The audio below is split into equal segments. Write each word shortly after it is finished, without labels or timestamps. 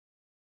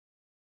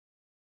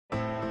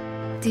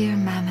Dear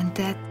Mom and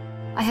Dad,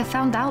 I have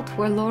found out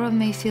where Laura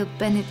Mayfield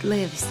Bennett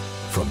lives.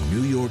 From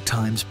New York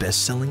Times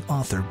bestselling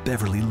author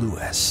Beverly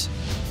Lewis.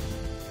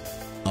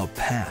 A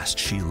past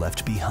she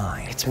left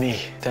behind. It's me,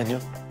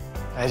 Daniel.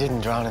 I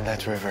didn't drown in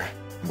that river.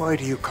 Why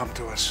do you come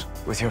to us?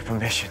 With your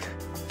permission,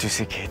 to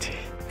see Katie.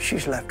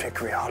 She's left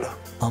Hickory Hollow.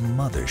 A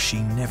mother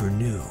she never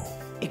knew.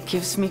 It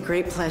gives me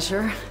great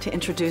pleasure to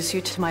introduce you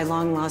to my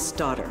long-lost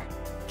daughter,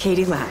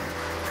 Katie Lapp.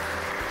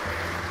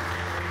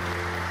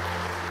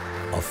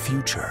 A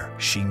future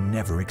she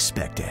never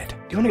expected. Do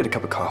you want to get a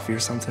cup of coffee or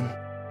something?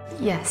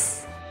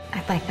 Yes,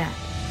 I'd like that.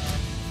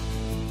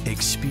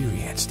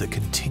 Experience the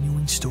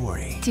continuing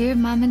story Dear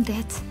Mom and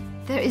Dad,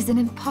 there is an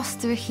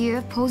imposter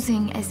here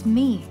posing as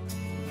me.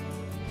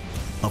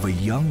 of a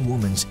young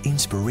woman's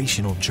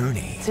inspirational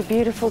journey It's a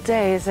beautiful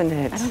day, isn't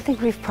it? I don't think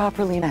we've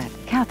properly met.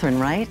 Catherine,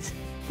 right?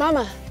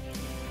 Mama,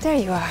 there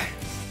you are.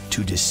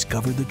 to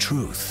discover the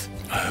truth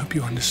I hope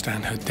you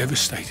understand how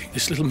devastating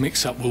this little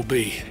mix-up will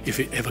be if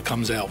it ever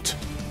comes out.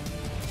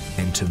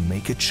 and to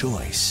make a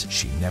choice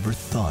she never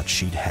thought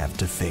she'd have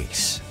to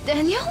face.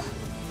 Daniel?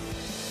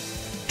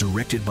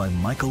 Directed by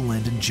Michael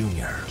Landon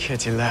Jr.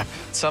 Katie Lapp,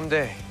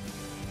 someday,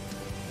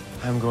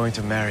 I'm going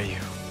to marry you.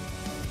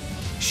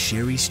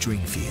 Sherry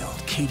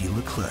Stringfield, Katie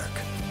Leclerc.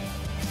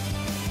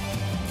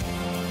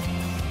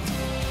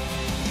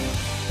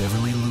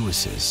 Beverly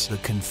Lewis's The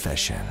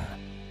Confession.